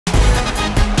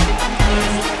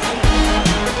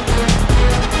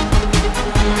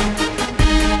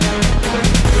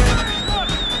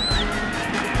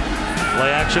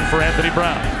action for Anthony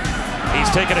Brown. He's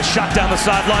taking a shot down the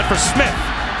sideline for Smith.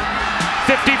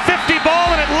 50-50 ball,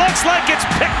 and it looks like it's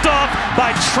picked off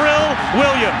by Trill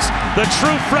Williams. The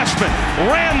true freshman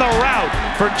ran the route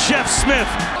for Jeff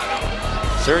Smith.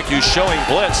 Syracuse showing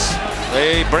blitz.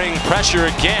 They bring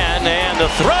pressure again, and the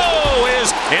throw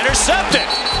is intercepted.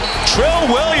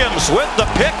 Trill Williams with the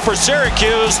pick for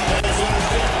Syracuse.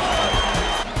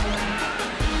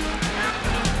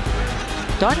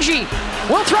 Dungy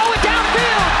will throw it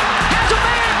downfield. Has a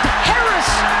man. Harris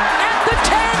at the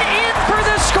 10 in for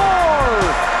the score.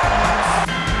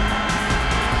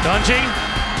 Dungy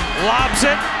lobs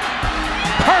it.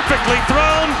 Perfectly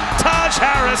thrown. Taj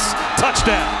Harris,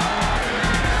 touchdown.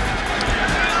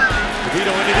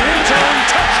 DeVito into the end zone,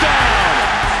 touchdown.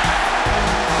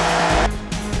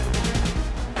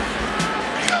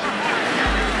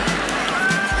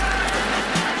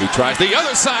 He tries the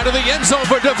other side of the end zone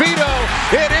for DeVito.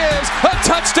 It is a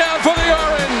touchdown for the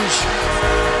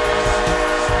Orange.